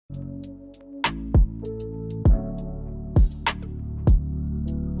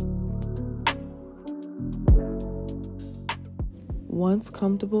Once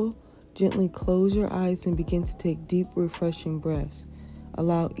comfortable, gently close your eyes and begin to take deep, refreshing breaths.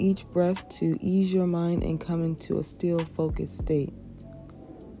 Allow each breath to ease your mind and come into a still, focused state.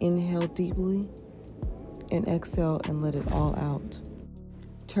 Inhale deeply and exhale and let it all out.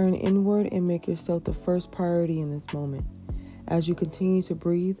 Turn inward and make yourself the first priority in this moment. As you continue to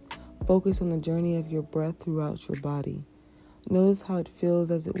breathe, focus on the journey of your breath throughout your body. Notice how it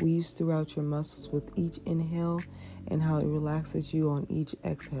feels as it weaves throughout your muscles with each inhale and how it relaxes you on each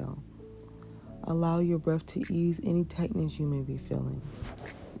exhale. Allow your breath to ease any tightness you may be feeling.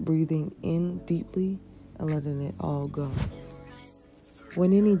 Breathing in deeply and letting it all go.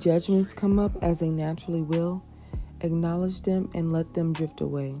 When any judgments come up, as they naturally will, acknowledge them and let them drift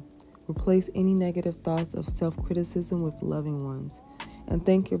away. Replace any negative thoughts of self-criticism with loving ones, and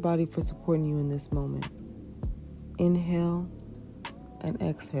thank your body for supporting you in this moment. Inhale and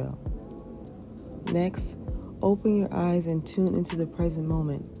exhale. Next, open your eyes and tune into the present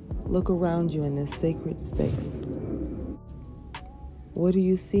moment. Look around you in this sacred space. What do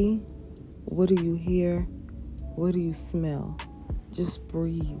you see? What do you hear? What do you smell? Just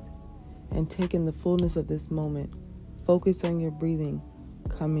breathe and take in the fullness of this moment. Focus on your breathing,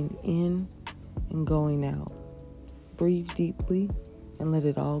 coming in and going out. Breathe deeply and let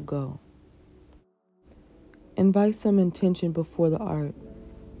it all go. Invite some intention before the art.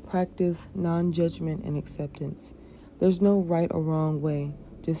 Practice non-judgment and acceptance. There's no right or wrong way.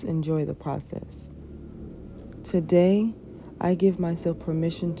 Just enjoy the process. Today, I give myself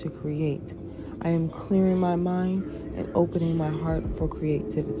permission to create. I am clearing my mind and opening my heart for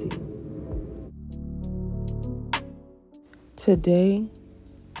creativity. Today,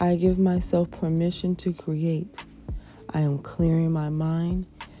 I give myself permission to create. I am clearing my mind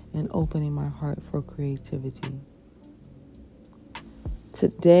and opening my heart for creativity.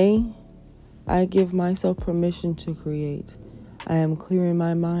 Today, I give myself permission to create. I am clearing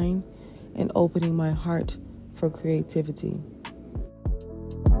my mind and opening my heart for creativity.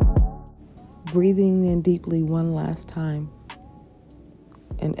 Breathing in deeply one last time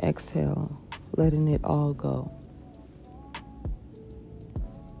and exhale, letting it all go.